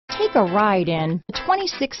Take a ride in the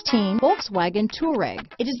 2016 Volkswagen Touareg.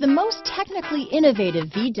 It is the most technically innovative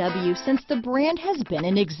VW since the brand has been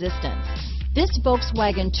in existence. This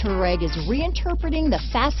Volkswagen Touareg is reinterpreting the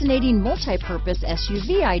fascinating multi-purpose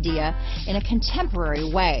SUV idea in a contemporary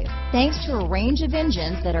way, thanks to a range of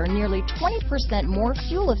engines that are nearly 20% more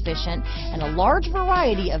fuel efficient and a large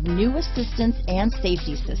variety of new assistance and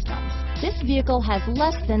safety systems. This vehicle has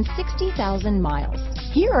less than 60,000 miles.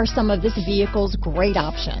 Here are some of this vehicle's great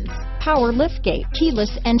options: power liftgate,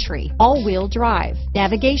 keyless entry, all-wheel drive,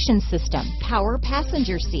 navigation system, power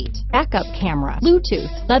passenger seat, backup camera,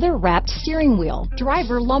 Bluetooth, leather-wrapped steering wheel,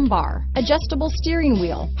 driver lumbar, adjustable steering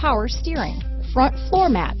wheel, power steering, front floor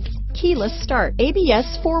mats, keyless start,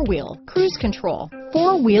 ABS 4-wheel, cruise control,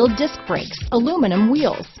 4-wheel disc brakes, aluminum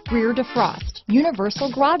wheels, rear defrost,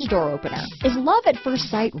 universal garage door opener. Is love at first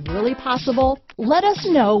sight really possible? Let us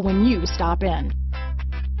know when you stop in.